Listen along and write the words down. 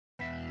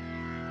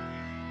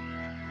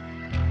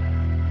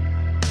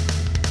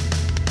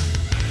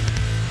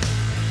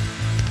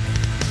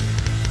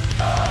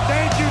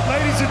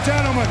and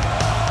gentlemen,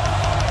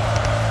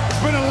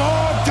 it's been a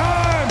long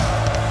time,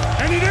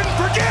 and he didn't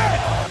forget.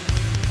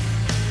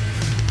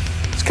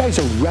 This guy's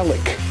a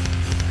relic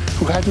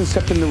who hasn't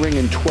stepped in the ring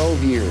in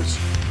 12 years.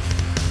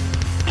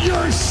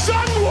 Your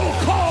son will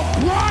call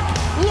Brock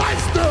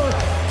Lesnar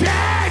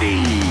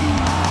Daddy.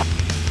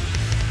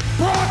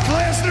 Brock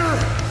Lesnar,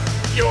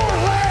 you're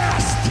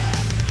last.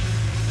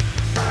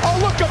 A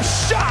look of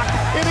shock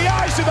in the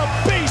eyes of the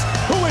beast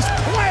who is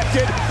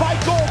planted by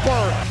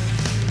Goldberg.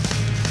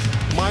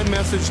 My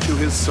message to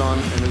his son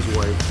and his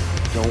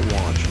wife, don't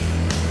watch.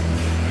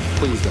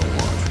 Please don't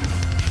watch.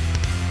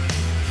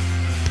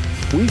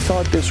 We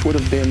thought this would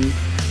have been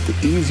the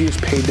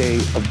easiest payday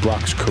of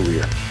Brock's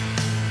career.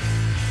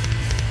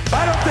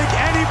 I don't think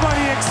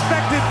anybody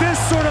expected this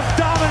sort of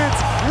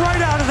dominance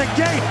right out of the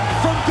gate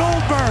from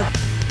Goldberg.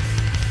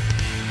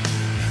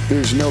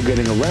 There's no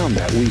getting around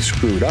that. We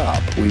screwed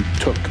up. We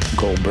took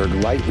Goldberg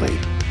lightly.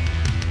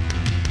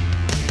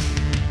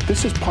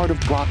 This is part of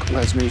Brock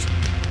Lesnar's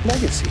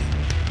legacy,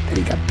 that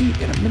he got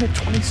beat in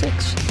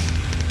 1:26.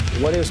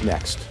 What is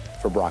next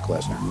for Brock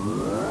Lesnar?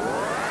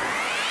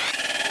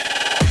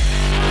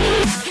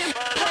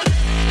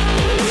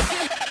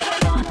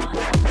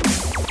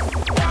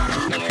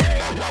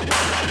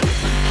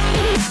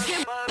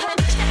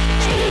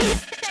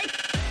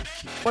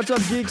 What's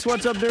up, geeks?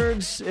 What's up,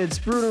 nerds? It's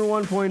Bruner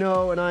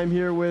 1.0, and I'm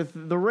here with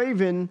the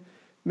Raven,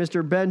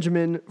 Mr.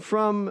 Benjamin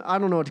from, I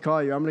don't know what to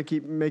call you. I'm going to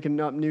keep making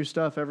up new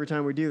stuff every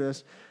time we do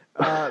this.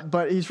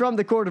 But he's from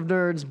the Court of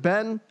Nerds.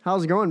 Ben,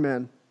 how's it going,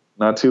 man?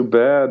 Not too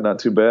bad. Not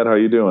too bad. How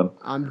you doing?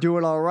 I'm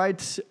doing all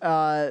right.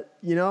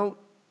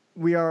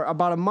 We are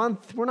about a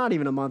month. We're not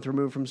even a month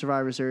removed from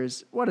Survivor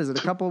Series. What is it,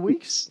 a couple of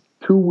weeks?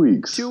 2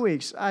 weeks. 2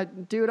 weeks.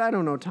 Dude, I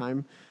don't know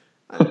time.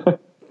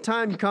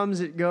 Time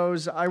comes, it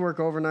goes. I work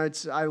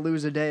overnights. I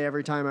lose a day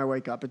every time I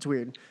wake up. It's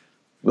weird.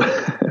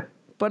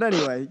 But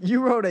anyway,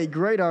 you wrote a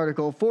great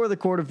article for the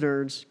Court of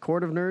Nerds.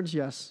 Court of Nerds,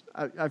 yes.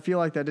 I feel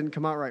like that didn't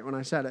come out right when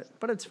I said it,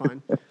 but it's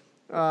fine.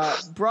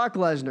 Brock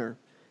Lesnar,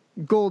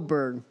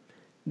 Goldberg,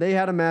 they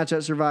had a match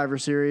at Survivor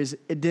Series.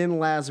 It didn't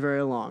last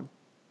very long.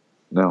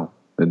 No,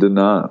 it did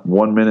not.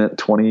 1 minute,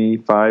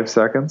 25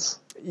 seconds?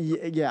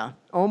 Yeah,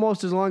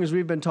 almost as long as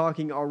we've been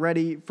talking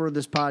already for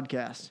this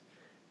podcast.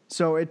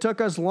 So it took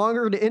us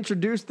longer to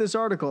introduce this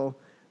article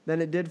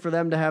than it did for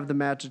them to have the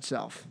match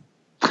itself.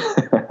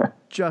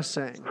 Just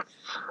saying.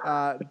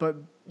 But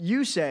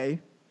you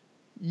say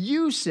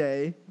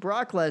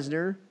Brock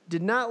Lesnar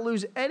did not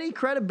lose any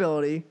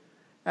credibility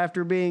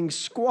after being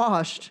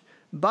squashed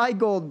by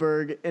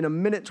Goldberg in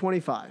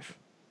 1:25.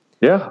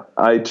 Yeah,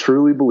 I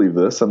truly believe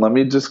this. And let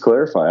me just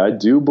clarify. I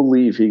do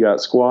believe he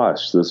got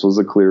squashed. This was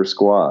a clear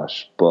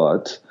squash.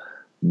 But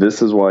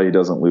this is why he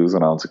doesn't lose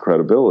an ounce of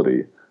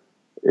credibility.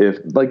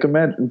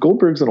 Imagine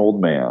Goldberg's an old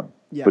man,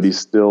 yes, but he's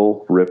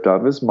still ripped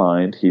out of his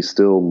mind. He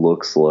still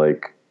looks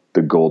like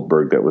the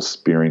Goldberg that was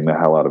spearing the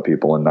hell out of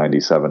people in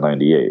 97,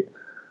 98.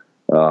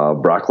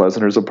 Brock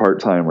Lesnar's a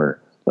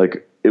part-timer.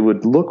 It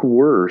would look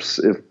worse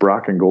if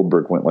Brock and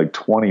Goldberg went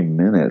 20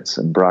 minutes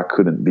and Brock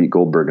couldn't beat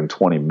Goldberg in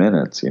 20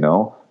 minutes,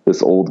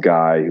 This old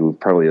guy who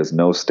probably has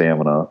no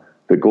stamina,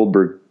 but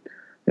Goldberg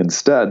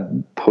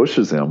instead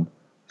pushes him,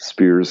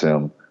 spears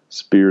him,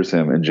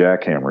 and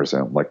jackhammers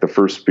him. The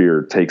first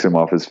spear takes him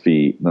off his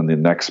feet, and then the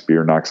next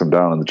spear knocks him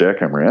down, and the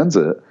jackhammer ends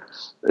it.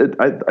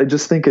 I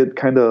just think it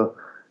kind of,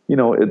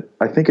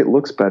 I think it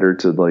looks better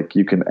to,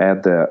 you can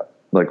add that,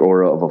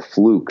 aura of a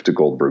fluke to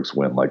Goldberg's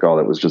win.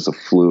 That was just a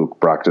fluke.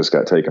 Brock just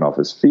got taken off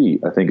his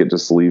feet. I think it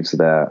just leaves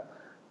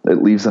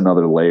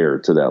another layer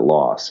to that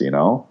loss,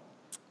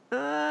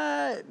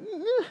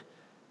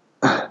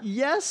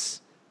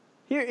 Yes.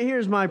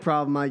 Here's my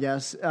problem, I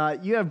guess.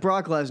 You have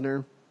Brock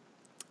Lesnar,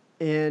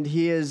 and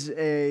he is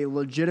a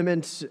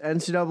legitimate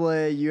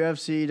NCAA,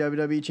 UFC,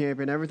 WWE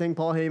champion, everything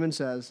Paul Heyman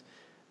says.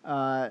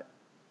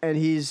 And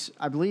he's,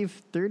 I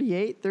believe,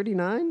 38,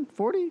 39,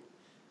 40?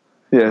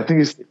 Yeah, I think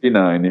he's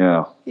 39,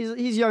 yeah.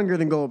 He's younger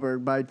than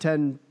Goldberg by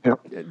 10 years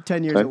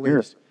 10 at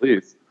least.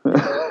 Years,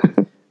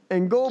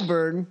 And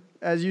Goldberg,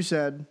 as you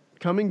said,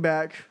 coming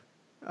back,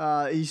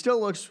 he still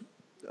looks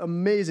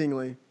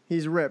amazingly.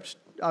 He's ripped.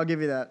 I'll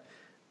give you that.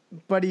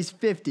 But he's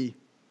 50,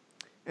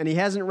 and he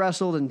hasn't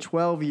wrestled in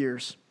 12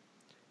 years.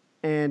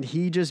 And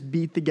he just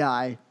beat the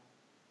guy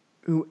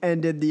who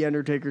ended the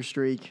Undertaker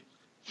streak,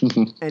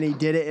 and he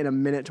did it in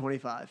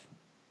 1:25.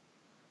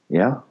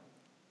 Yeah.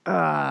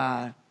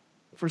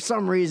 For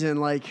some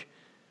reason,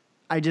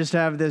 I just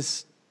have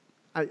this.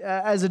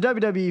 As a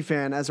WWE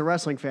fan, as a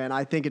wrestling fan,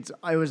 I think it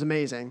was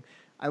amazing.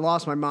 I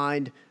lost my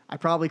mind. I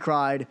probably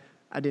cried.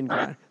 I didn't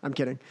cry. I'm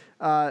kidding.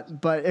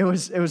 But it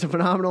was a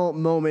phenomenal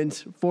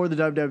moment for the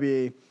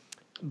WWE.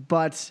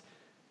 But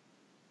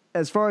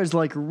as far as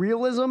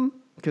realism,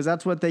 because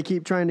that's what they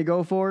keep trying to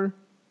go for.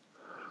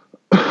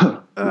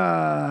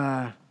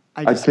 I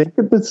think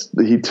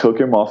he took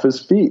him off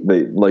his feet.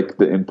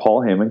 And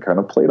Paul Heyman kind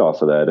of played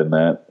off of that in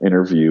that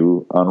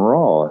interview on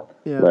Raw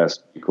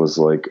last week. Was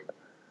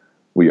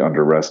we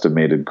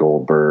underestimated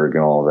Goldberg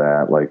and all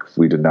that.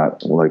 We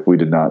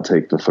did not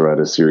take the threat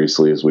as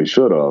seriously as we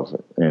should have.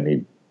 And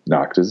he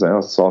knocked his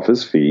ass off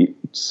his feet,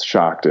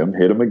 shocked him,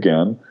 hit him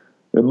again.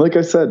 And like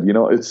I said,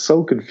 it's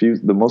so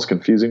confused. The most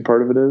confusing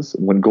part of it is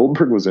when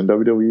Goldberg was in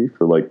WWE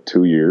for like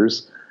 2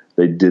 years,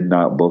 they did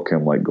not book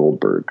him like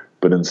Goldberg.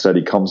 But instead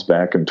he comes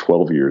back in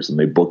 12 years and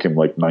they book him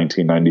like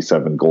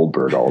 1997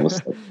 Goldberg all of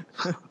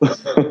a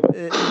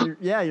sudden.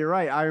 Yeah, you're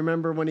right. I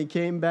remember when he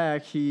came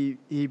back, he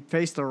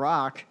faced The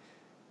Rock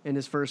in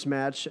his first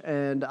match,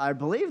 and I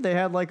believe they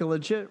had like a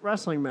legit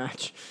wrestling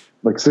match.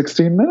 Like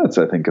 16 minutes,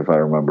 I think, if I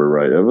remember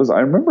right.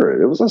 I remember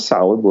it. It was a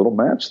solid little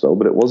match, though,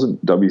 but it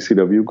wasn't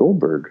WCW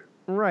Goldberg.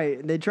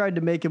 Right. They tried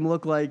to make him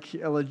look like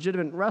a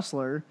legitimate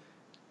wrestler.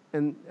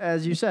 And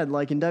as you said,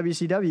 like in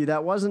WCW,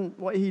 that wasn't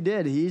what he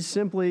did. He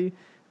simply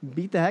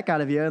beat the heck out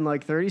of you in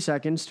like 30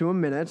 seconds to a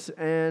minute,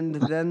 and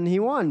then he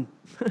won.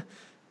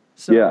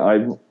 So,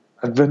 yeah,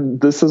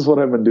 this is what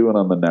I've been doing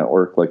on the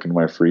network, like in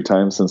my free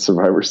time since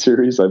Survivor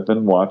Series. I've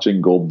been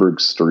watching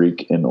Goldberg's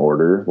streak in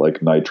order, like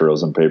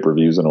nitros and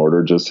pay-per-views in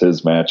order, just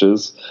his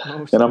matches.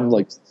 And I'm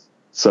like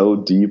so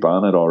deep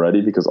on it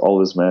already because all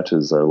his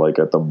matches are like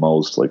at the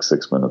most like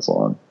 6 minutes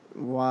long.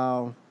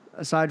 Wow.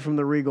 Aside from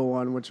the Regal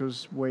one, which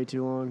was way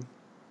too long.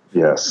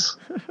 Yes.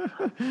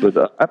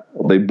 But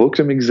they booked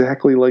him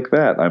exactly like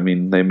that. I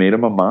mean, they made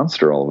him a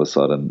monster all of a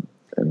sudden.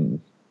 And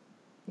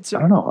I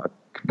don't know.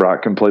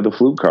 Brock can play the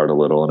flute card a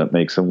little, and it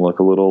makes him look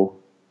a little.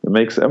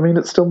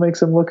 It still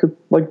makes him look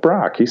like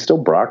Brock. He's still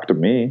Brock to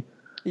me.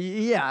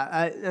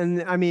 Yeah,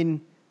 I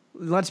mean,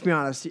 let's be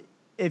honest.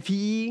 If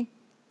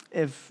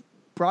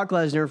Brock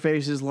Lesnar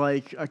faces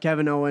like a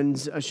Kevin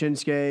Owens, a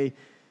Shinsuke,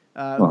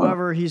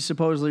 whoever he's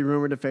supposedly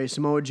rumored to face,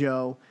 Samoa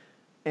Joe,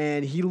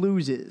 and he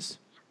loses,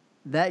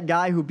 that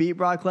guy who beat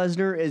Brock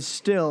Lesnar is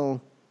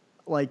still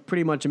like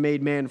pretty much a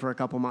made man for a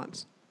couple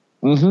months.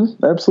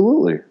 Mm-hmm.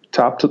 Absolutely.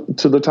 Top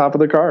to the top of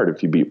the card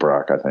if you beat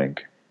Brock, I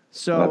think.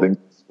 So and I think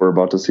we're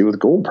about to see with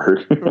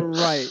Goldberg.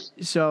 Right.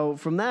 So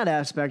from that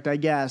aspect, I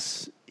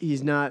guess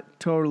he's not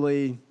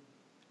totally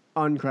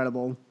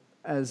uncredible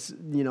as,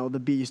 the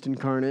beast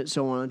incarnate,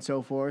 so on and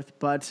so forth.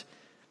 But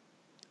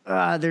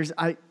I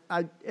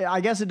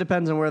guess it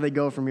depends on where they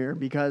go from here,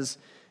 because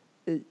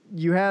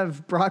you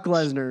have Brock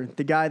Lesnar,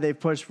 the guy they've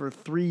pushed for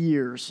 3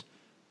 years,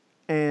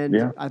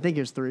 and I think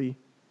it's 3.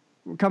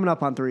 We're coming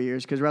up on 3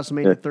 years because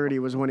WrestleMania 30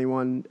 was when he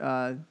won,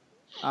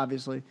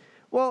 obviously.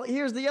 Well,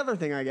 here's the other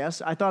thing, I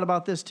guess. I thought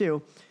about this,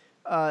 too.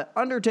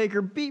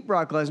 Undertaker beat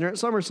Brock Lesnar at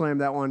SummerSlam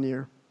that one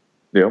year.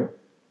 Yep.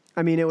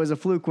 I mean, it was a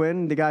fluke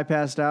win. The guy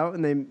passed out,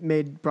 and they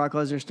made Brock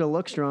Lesnar still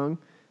look strong.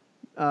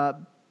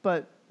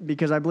 But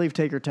because I believe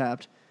Taker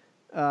tapped.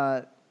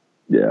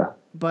 Yeah.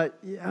 But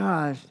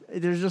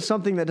there's just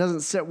something that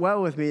doesn't sit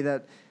well with me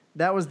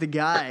that was the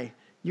guy.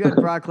 You had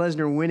Brock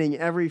Lesnar winning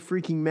every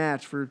freaking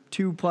match for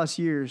 2+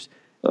 years,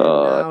 and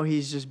now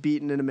he's just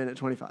beaten in a minute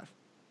 25.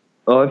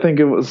 Oh, I think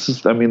it was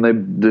just,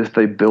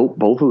 they built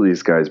both of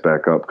these guys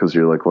back up because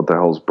you're like, what the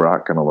hell is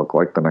Brock going to look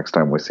like the next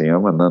time we see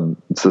him? And then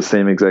it's the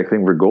same exact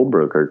thing for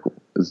Goldberg. Like,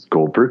 is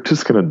Goldberg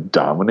just going to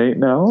dominate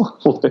now?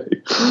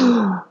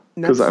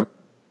 Because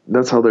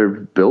that's how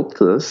they've built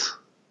this.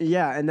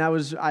 Yeah, and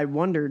I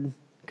wondered,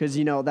 because,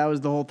 that was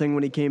the whole thing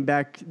when he came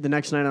back the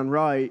next night on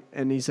Raw,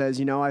 and he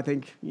says, I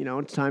think,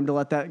 it's time to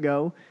let that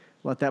go,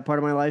 let that part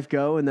of my life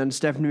go. And then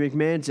Stephanie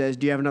McMahon says,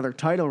 do you have another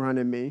title run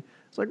in me?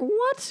 It's like,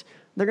 what?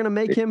 They're going to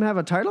make him have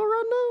a title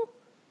run now?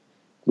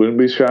 Wouldn't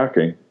be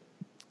shocking.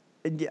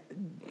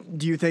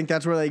 Do you think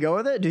that's where they go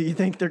with it? Do you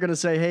think they're going to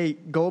say, hey,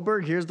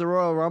 Goldberg, here's the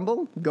Royal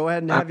Rumble. Go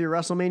ahead and have your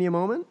WrestleMania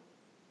moment?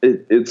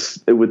 It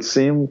would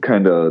seem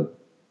kind of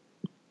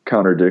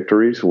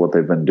contradictory to what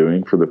they've been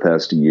doing for the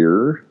past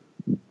year.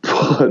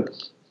 But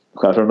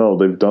I don't know.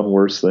 They've done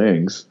worse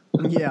things.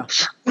 Yeah.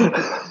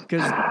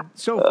 Because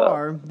so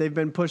far, they've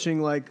been pushing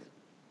like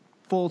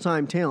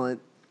full-time talent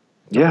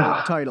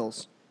to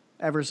titles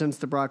ever since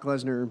the Brock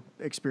Lesnar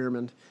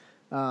experiment.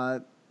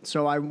 And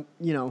who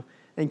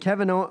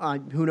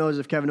knows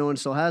if Kevin Owens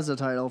still has the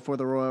title for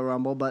the Royal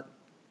Rumble, for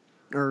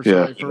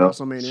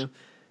WrestleMania.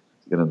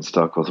 Getting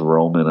stuck with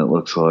Roman, it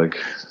looks like.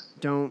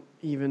 Don't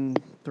even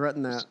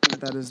threaten that.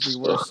 That is the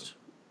worst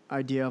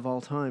idea of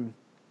all time.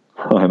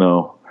 I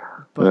know.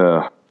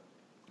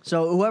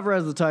 So whoever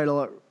has the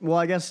title, well,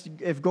 I guess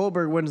if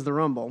Goldberg wins the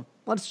Rumble,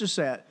 let's just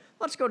say it.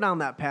 Let's go down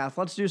that path.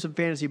 Let's do some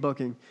fantasy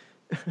booking.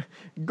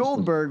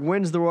 Goldberg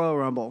wins the Royal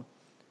Rumble.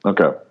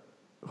 Okay.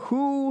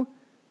 Who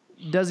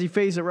does he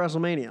face at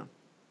WrestleMania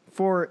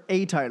for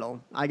a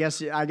title? I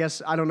guess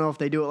I don't know if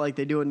they do it like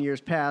they do in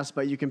years past,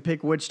 but you can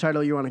pick which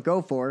title you want to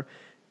go for.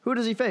 Who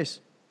does he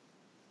face?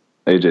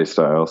 AJ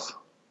Styles.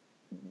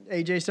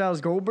 AJ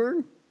Styles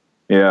Goldberg?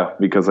 Yeah,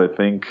 because I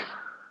think,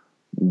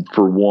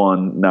 for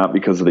one, not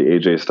because of the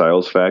AJ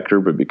Styles factor,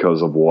 but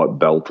because of what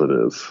belt it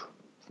is.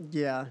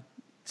 Yeah.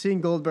 Seeing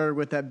Goldberg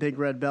with that big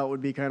red belt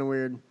would be kind of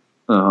weird.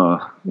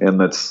 And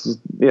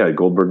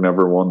Goldberg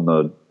never won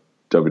the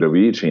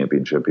WWE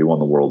Championship. He won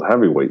the World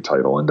Heavyweight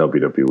title in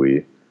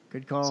WWE.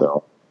 Good call.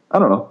 So, I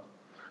don't know.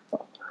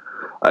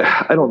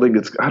 I don't think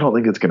it's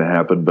going to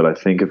happen, but I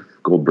think if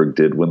Goldberg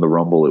did win the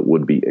Rumble, it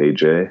would be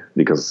AJ,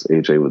 because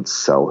AJ would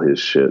sell his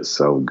shit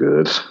so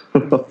good.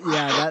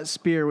 Yeah, that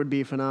spear would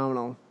be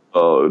phenomenal.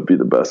 Oh, it would be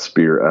the best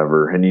spear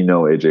ever. And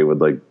AJ would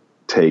like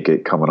take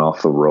it coming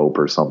off the rope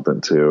or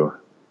something too.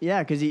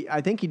 Yeah, because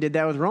I think he did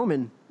that with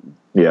Roman.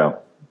 Yeah.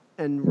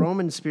 And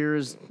Roman's spear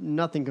is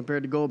nothing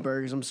compared to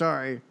Goldberg's. I'm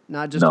sorry,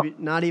 not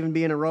even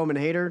being a Roman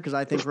hater, because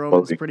I think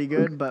Roman's pretty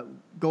good, but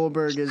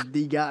Goldberg is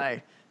the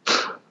guy.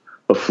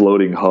 A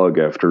floating hug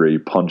after he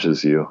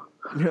punches you.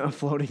 A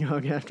floating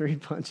hug after he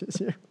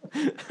punches you.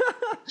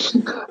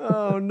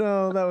 Oh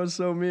no, that was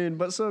so mean,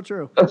 but so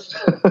true.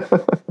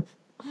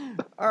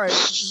 All right,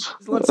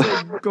 let's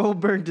say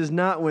Goldberg does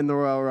not win the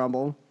Royal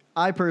Rumble.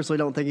 I personally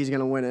don't think he's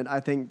going to win it.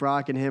 I think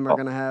Brock and him are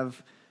going to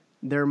have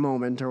their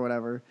moment or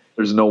whatever.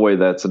 There's no way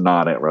that's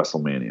not at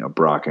WrestleMania,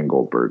 Brock and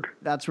Goldberg.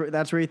 That's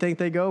where you think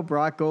they go?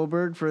 Brock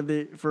Goldberg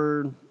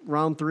for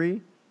round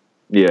 3?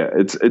 Yeah,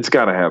 it's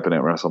got to happen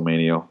at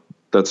WrestleMania.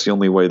 That's the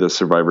only way the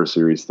Survivor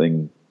Series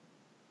thing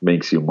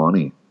makes you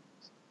money.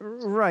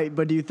 Right,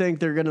 but do you think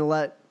they're going to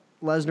let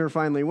Lesnar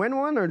finally win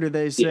one, or do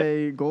they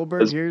say,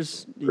 Goldberg,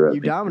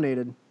 you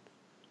dominated?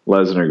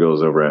 Lesnar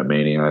goes over at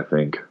Mania, I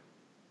think.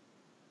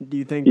 Do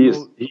you think he's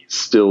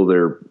still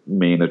their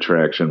main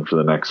attraction for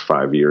the next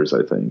 5 years,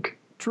 I think.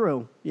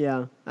 True,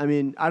 yeah. I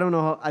mean, I don't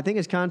know. I think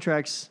his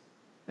contract's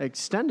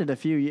extended a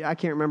few. I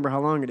can't remember how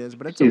long it is,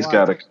 but he's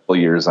got a couple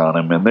years on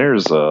him, and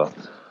there's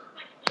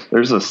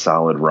a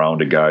solid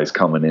round of guys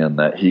coming in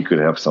that he could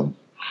have some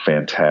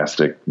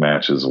fantastic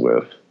matches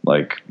with.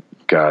 Like,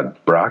 God,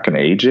 Brock and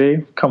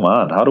AJ? Come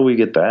on, how do we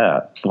get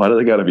that? Why do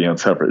they got to be on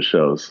separate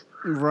shows?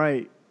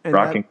 Right. And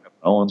Brock and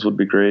Owens would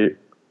be great.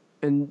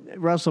 And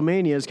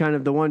WrestleMania is kind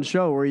of the one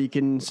show where you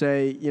can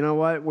say, you know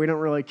what, we don't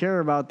really care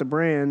about the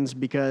brands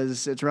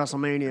because it's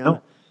WrestleMania.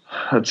 No.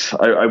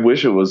 I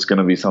wish it was going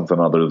to be something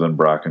other than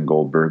Brock and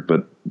Goldberg,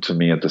 but to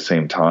me at the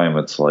same time,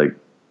 it's like,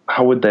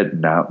 how would that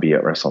not be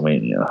at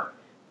WrestleMania?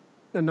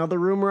 Another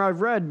rumor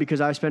I've read,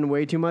 because I spend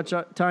way too much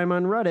time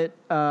on Reddit,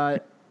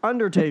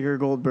 Undertaker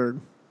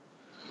Goldberg.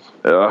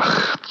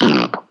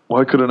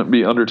 Why couldn't it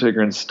be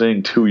Undertaker and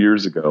Sting 2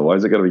 years ago? Why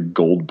is it got to be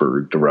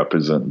Goldberg to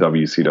represent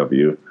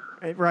WCW?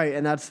 Right,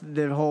 and that's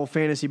the whole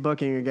fantasy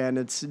booking again.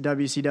 It's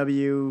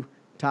WCW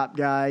top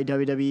guy,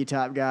 WWE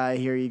top guy,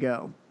 here you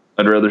go.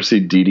 I'd rather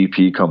see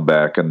DDP come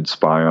back and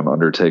spy on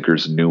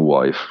Undertaker's new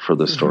wife for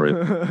the story.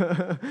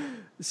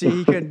 See,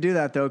 he couldn't do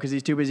that, though, because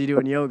he's too busy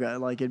doing yoga.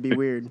 Like, it'd be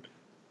weird.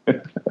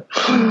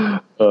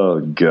 Oh,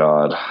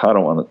 God. I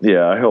don't want to...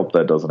 Yeah, I hope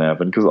that doesn't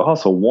happen, because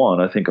also,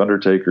 one, I think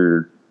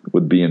Undertaker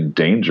would be in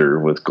danger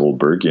with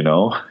Goldberg, you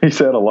know? He's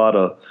had a lot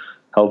of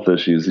health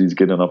issues. He's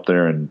getting up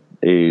there in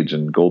age,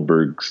 and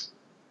Goldberg's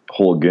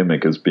whole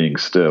gimmick is being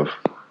stiff.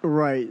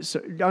 Right.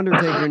 So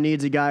Undertaker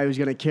needs a guy who's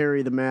going to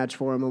carry the match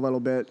for him a little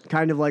bit,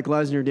 kind of like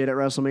Lesnar did at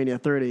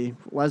WrestleMania 30.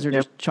 Lesnar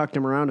just chucked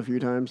him around a few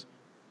times.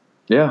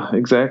 Yeah,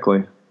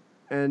 exactly.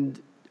 And,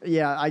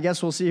 yeah, I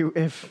guess we'll see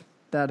if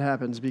that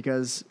happens,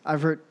 because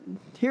I've heard...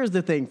 Here's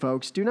the thing,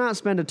 folks. Do not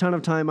spend a ton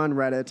of time on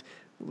Reddit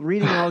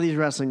reading all these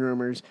wrestling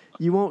rumors.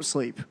 You won't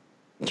sleep.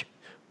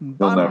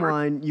 Bottom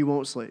line, you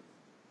won't sleep.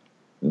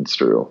 It's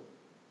true.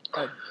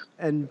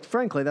 And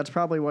frankly, that's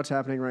probably what's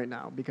happening right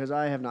now, because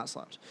I have not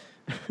slept.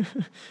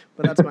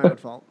 But that's my own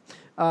fault.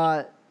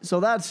 So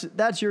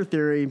that's your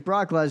theory.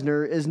 Brock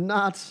Lesnar is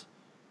not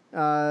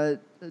a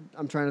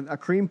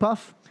cream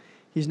puff.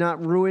 He's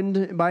not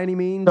ruined by any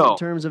means in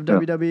terms of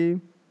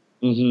WWE.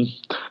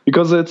 Mm-hmm.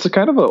 Because it's a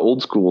kind of an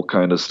old school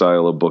kind of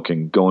style of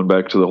booking, going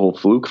back to the whole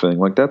fluke thing.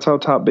 Like, that's how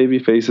top baby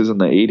faces in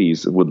the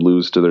 80s would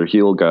lose to their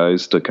heel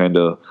guys to kind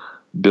of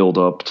build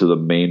up to the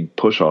main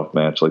push-off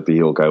match. Like, the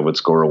heel guy would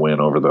score a win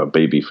over the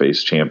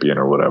babyface champion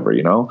or whatever,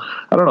 you know?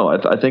 I don't know.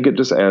 I think it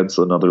just adds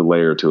another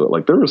layer to it.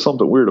 Like, there was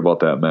something weird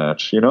about that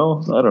match, you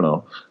know? I don't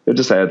know. It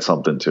just adds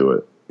something to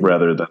it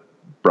rather than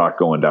Brock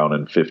going down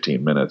in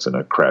 15 minutes in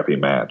a crappy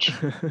match.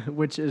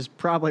 Which is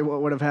probably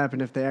what would have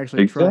happened if they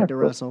actually tried to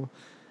wrestle.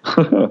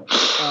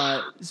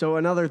 So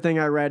another thing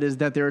I read is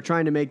that they were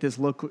trying to make this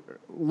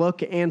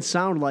look and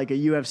sound like a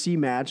UFC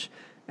match,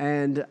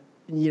 and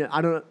you know,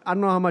 I don't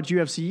know how much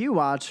UFC you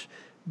watch,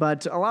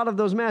 but a lot of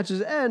those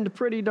matches end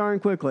pretty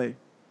darn quickly.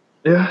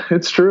 Yeah,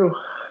 it's true.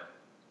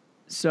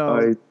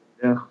 So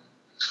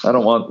I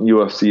don't want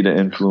UFC to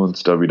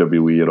influence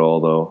WWE at all,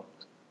 though.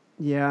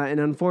 Yeah, and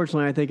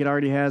unfortunately, I think it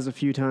already has a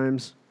few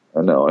times.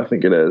 I know, I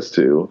think it has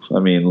too. I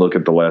mean, look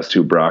at the last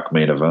two Brock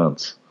main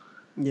events.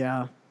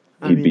 Yeah,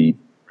 he beat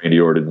Randy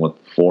Orton with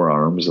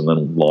forearms and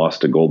then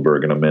lost to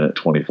Goldberg in a minute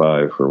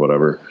 25 or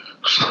whatever.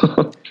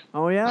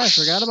 Oh, yeah, I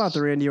forgot about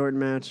the Randy Orton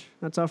match.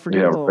 That's how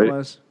forgettable it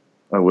was.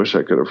 I wish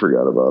I could have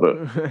forgot about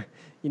it.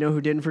 You know who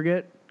didn't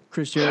forget?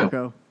 Chris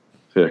Jericho.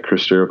 Yeah,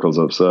 Chris Jericho's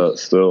upset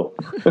still.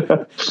 He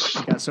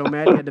got so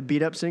mad he had to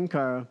beat up Sin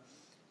Cara.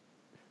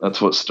 That's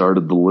what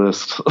started the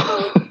list.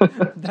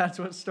 That's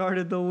what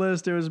started the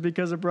list. It was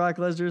because of Brock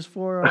Lesnar's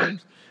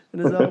forearms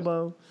and his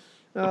elbow.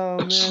 Oh,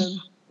 man.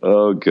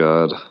 Oh,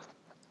 God.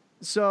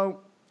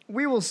 So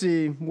we will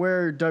see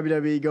where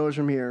WWE goes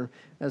from here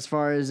as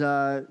far as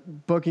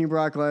booking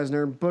Brock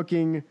Lesnar,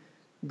 booking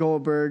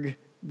Goldberg.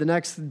 The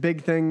next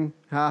big thing,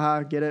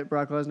 get it,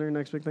 Brock Lesnar,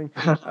 next big thing.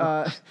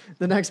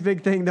 The next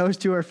big thing those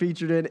two are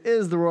featured in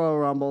is the Royal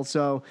Rumble.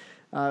 So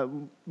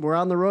we're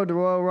on the road to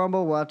Royal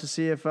Rumble. We'll have to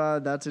see if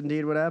that's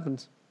indeed what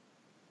happens.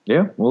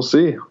 Yeah, we'll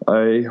see.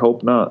 I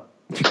hope not.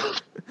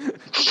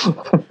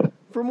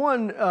 From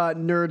one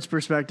nerd's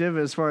perspective,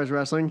 as far as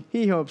wrestling,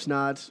 he hopes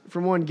not.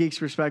 From one geek's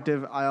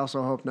perspective, I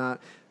also hope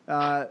not.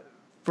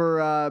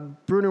 For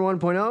Bruner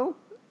 1.0,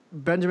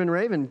 Benjamin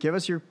Raven, give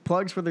us your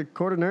plugs for the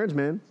Court of Nerds,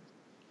 man.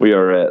 We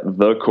are at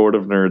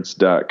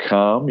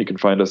thecourtofnerds.com. You can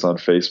find us on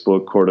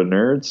Facebook, Court of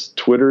Nerds,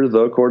 Twitter,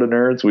 The Court of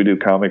Nerds. We do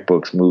comic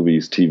books,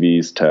 movies,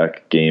 TVs,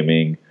 tech,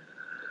 gaming.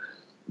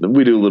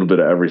 We do a little bit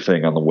of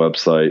everything on the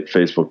website.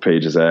 Facebook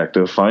page is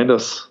active. Find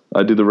us.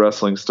 I do the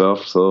wrestling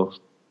stuff, so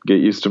get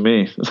used to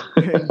me.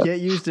 Get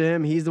used to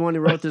him. He's the one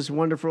who wrote this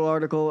wonderful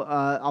article.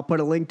 I'll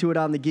put a link to it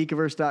on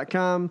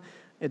thegeekiverse.com.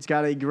 It's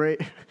got a great...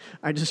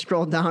 I just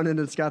scrolled down, and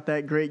it's got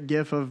that great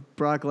gif of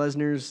Brock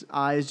Lesnar's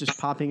eyes just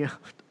popping out.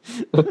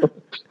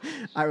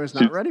 I was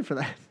not ready for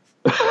that.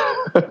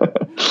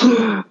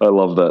 I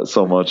love that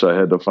so much. I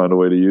had to find a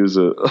way to use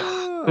it.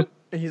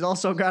 He's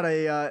also got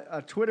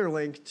a Twitter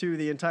link to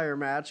the entire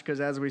match because,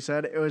 as we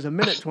said, it was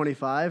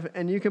 1:25,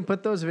 and you can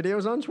put those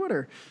videos on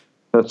Twitter.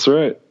 That's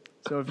right.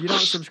 So if you don't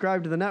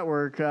subscribe to the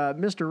network,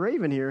 Mr.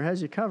 Raven here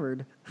has you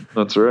covered.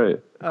 That's right.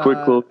 Quick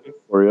little thing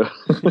for you.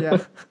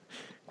 Yeah.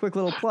 Quick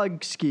little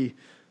plug ski.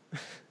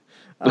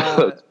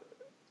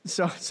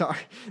 So, sorry.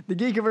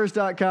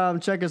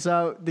 TheGeekiverse.com. Check us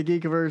out. The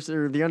Geekiverse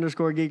or the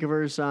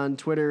 _Geekiverse on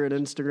Twitter and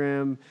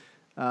Instagram.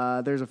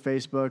 There's a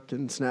Facebook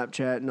and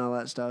Snapchat and all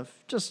that stuff.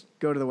 Just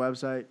go to the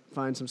website,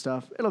 find some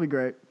stuff. It'll be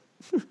great.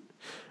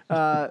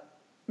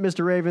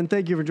 Mr. Raven,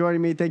 thank you for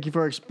joining me. Thank you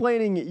for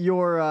explaining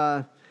your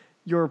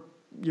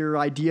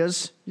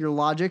ideas, your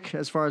logic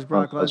as far as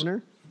Brock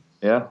Lesnar.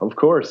 Yeah, of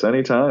course.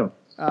 Anytime.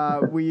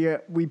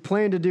 We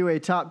plan to do a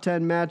top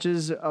 10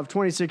 matches of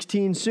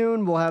 2016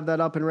 soon. We'll have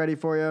that up and ready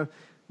for you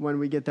when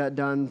we get that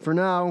done. For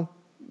now,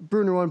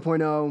 Bruner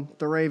 1.0,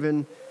 The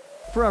Raven,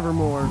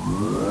 forevermore.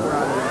 We're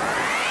out of here.